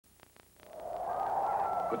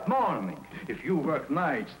Good morning. If you work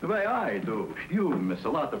nights the way I do, you miss a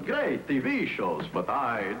lot of great TV shows, but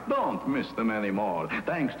I don't miss them anymore,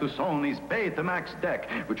 thanks to Sony's Betamax deck,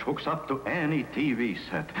 which hooks up to any TV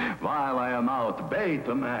set. While I am out,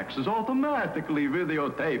 Betamax is automatically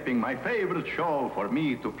videotaping my favorite show for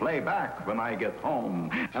me to play back when I get home.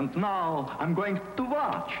 And now I'm going to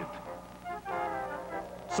watch it.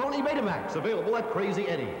 Sony Betamax, available at Crazy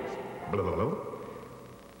Eddie's. Blah, blah, blah.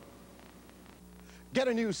 Get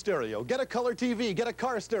a new stereo, get a color TV, get a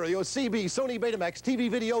car stereo, CB, Sony Betamax, TV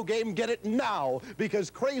video game, get it now, because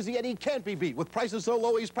Crazy Eddie can't be beat. With prices so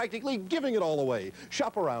low, he's practically giving it all away.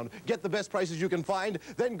 Shop around, get the best prices you can find,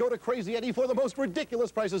 then go to Crazy Eddie for the most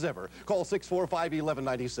ridiculous prices ever. Call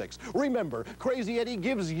 645-1196. Remember, Crazy Eddie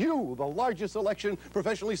gives you the largest selection,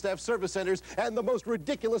 professionally staffed service centers, and the most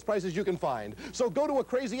ridiculous prices you can find. So go to a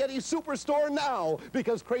Crazy Eddie superstore now,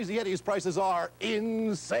 because Crazy Eddie's prices are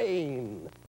insane.